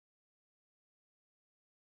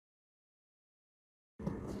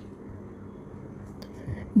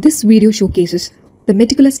This video showcases the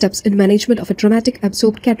meticulous steps in management of a traumatic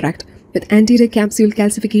absorbed cataract with anterior capsule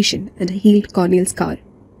calcification and a healed corneal scar.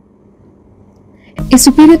 A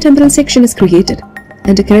superior temporal section is created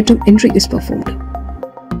and a keratome entry is performed.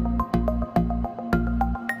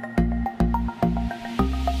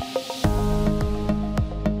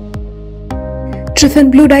 Tryphan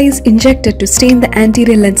blue dye is injected to stain the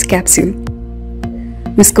anterior lens capsule.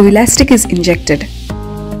 Viscoelastic is injected.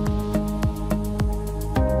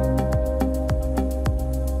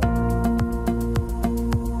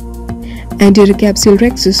 Anterior capsule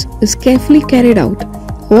rhexis is carefully carried out,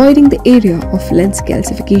 avoiding the area of lens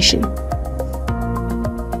calcification.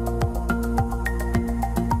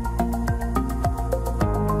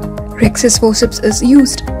 Rhexis forceps is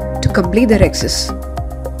used to complete the rhexis.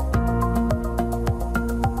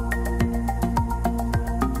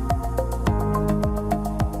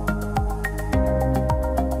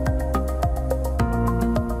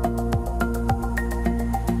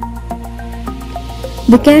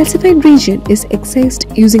 The calcified region is excised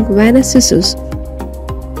using Vanna scissors.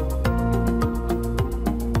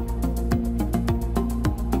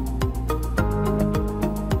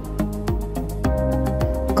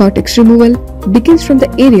 Cortex removal begins from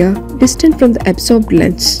the area distant from the absorbed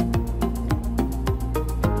lens.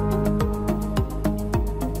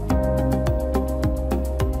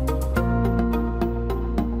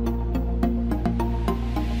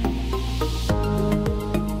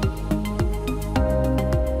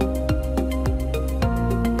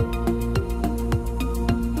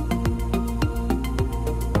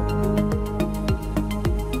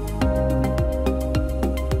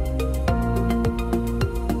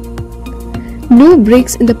 No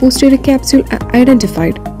breaks in the posterior capsule are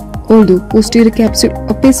identified, although posterior capsule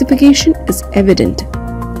opacification is evident.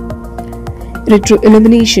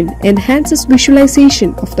 Retroillumination enhances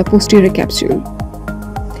visualization of the posterior capsule.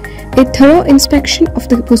 A thorough inspection of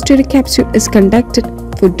the posterior capsule is conducted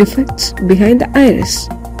for defects behind the iris.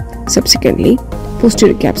 Subsequently,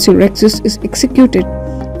 posterior capsule rhexis is executed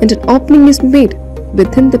and an opening is made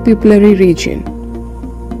within the pupillary region.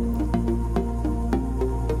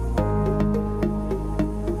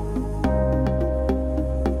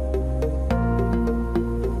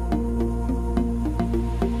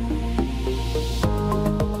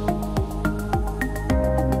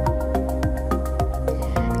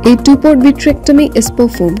 A two-port vitrectomy is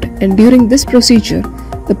performed, and during this procedure,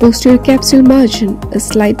 the posterior capsule margin is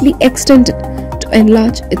slightly extended to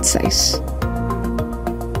enlarge its size.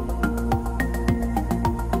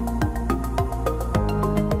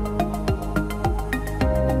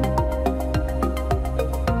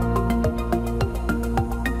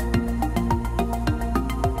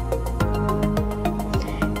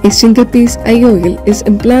 A single-piece IOL is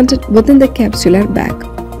implanted within the capsular bag.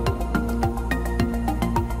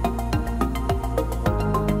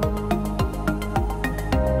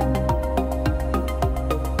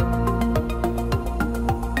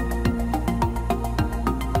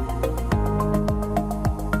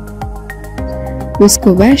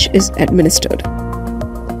 Viscowash is administered.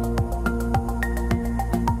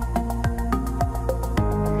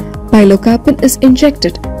 Pilocarpine is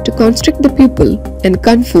injected to constrict the pupil and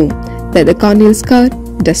confirm that the corneal scar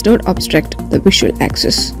does not obstruct the visual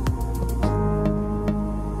axis.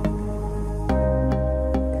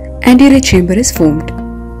 Anterior chamber is formed.